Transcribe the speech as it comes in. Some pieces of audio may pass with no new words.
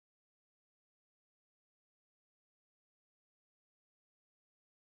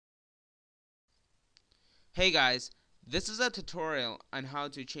Hey guys, this is a tutorial on how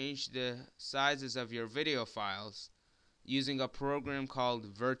to change the sizes of your video files using a program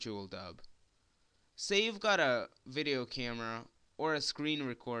called VirtualDub. Say you've got a video camera or a screen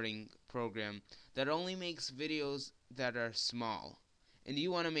recording program that only makes videos that are small and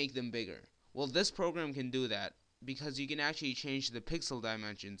you want to make them bigger. Well, this program can do that because you can actually change the pixel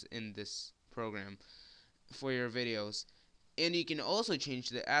dimensions in this program for your videos, and you can also change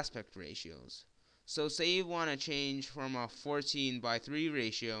the aspect ratios. So say you want to change from a 14 by 3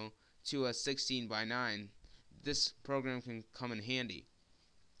 ratio to a 16 by 9, this program can come in handy.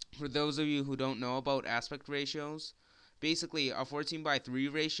 For those of you who don't know about aspect ratios, basically a 14 by 3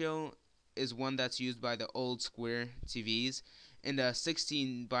 ratio is one that's used by the old square TVs, and a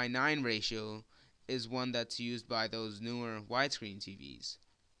 16 by 9 ratio is one that's used by those newer widescreen TVs.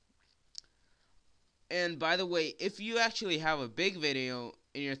 And by the way, if you actually have a big video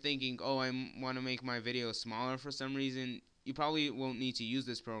and you're thinking, oh, I want to make my video smaller for some reason, you probably won't need to use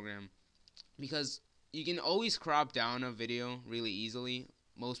this program because you can always crop down a video really easily.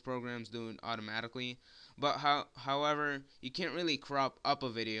 Most programs do it automatically. But however, you can't really crop up a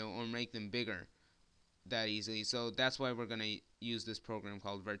video or make them bigger that easily. So that's why we're going to use this program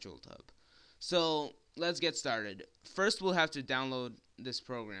called VirtualDub. So let's get started. First, we'll have to download this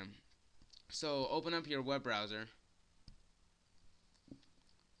program. So open up your web browser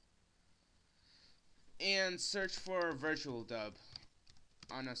and search for VirtualDub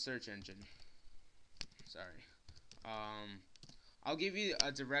on a search engine. Sorry. I'll give you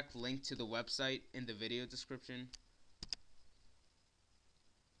a direct link to the website in the video description.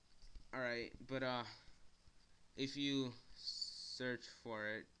 Alright, but if you search for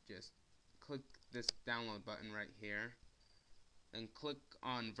it, just click this download button right here. Then click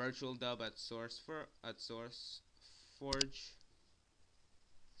on VirtualDub at SourceForge.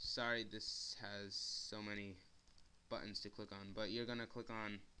 Sorry, this has so many buttons to click on, but you're gonna click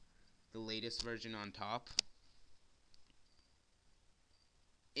on the latest version on top,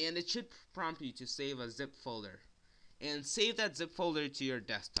 and it should prompt you to save a zip folder, and save that zip folder to your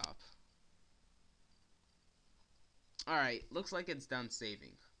desktop. Alright, looks like it's done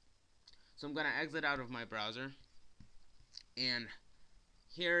saving, so I'm gonna exit out of my browser, and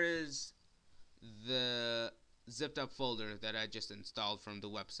here is the zipped up folder that I just installed from the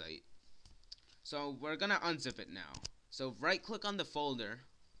website. So we're gonna unzip it now. So right click on the folder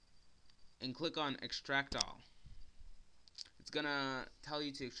and click on extract all. It's gonna tell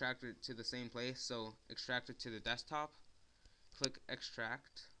you to extract it to the same place, so extract it to the desktop. Click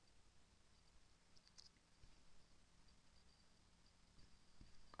extract.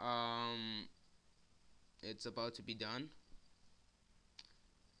 It's about to be done,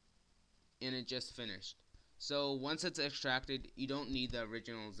 and it just finished. So once it's extracted, you don't need the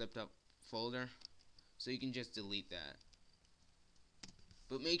original zipped up folder, so you can just delete that.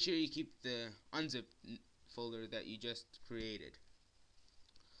 But make sure you keep the unzipped folder that you just created.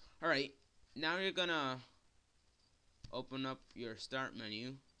 Alright, now you're gonna open up your start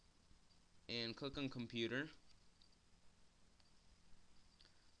menu and click on computer.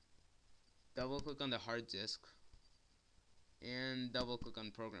 Double click on the hard disk and double click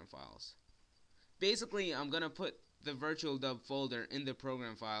on program files. Basically, I'm gonna put the VirtualDub folder in the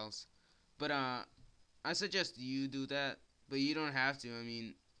program files, but I suggest you do that, but you don't have to. I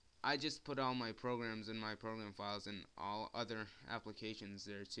mean, I just put all my programs in my program files and all other applications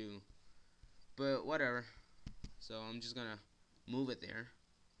there too. But whatever. So I'm just gonna move it there.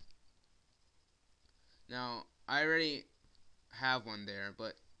 Now, I already have one there,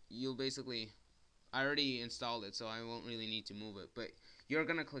 but you'll basically, I already installed it, so I won't really need to move it. But you're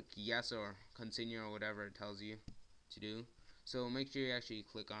gonna click yes or continue or whatever it tells you to do. So make sure you actually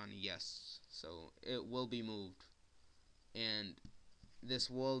click on yes, so it will be moved, and this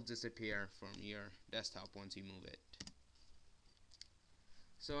will disappear from your desktop once you move it.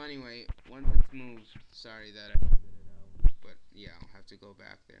 So anyway, once it's moved, sorry that I figured it out, but yeah, I'll have to go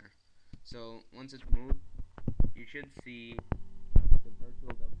back there. So once it's moved, you should see the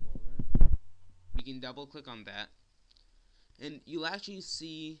VirtualDub folder. You can double click on that, and you'll actually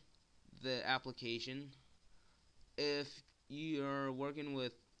see the application. If you're working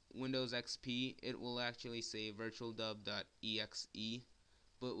with Windows XP, it will actually say virtualdub.exe,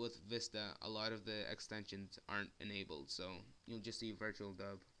 but with Vista, a lot of the extensions aren't enabled, so you'll just see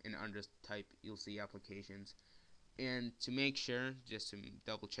VirtualDub, and under type, you'll see applications. And to make sure, just to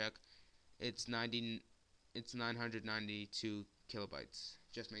double check, it's 992 kilobytes.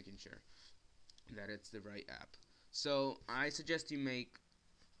 Just making sure that it's the right app. So I suggest you make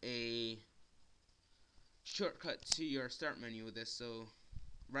a shortcut to your start menu with this. So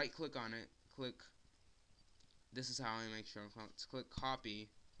right click on it, click This is how I make shortcuts. Click copy,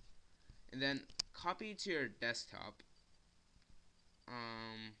 and then copy to your desktop.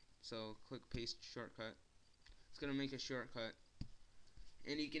 So click paste shortcut. It's gonna make a shortcut,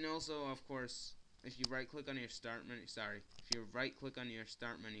 and you can also, of course, if you right click on your start menu, if you right click on your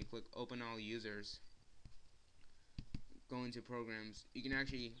start menu, click open all users, go into programs, you can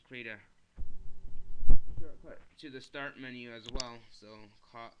actually create a shortcut to the start menu as well. So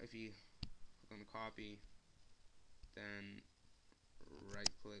if you click on copy, then right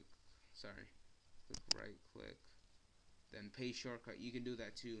click, click right click, then paste shortcut, you can do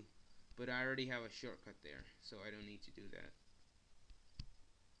that too, but I already have a shortcut there, so I don't need to do that.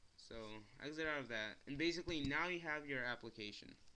 So exit out of that, and basically now you have your application.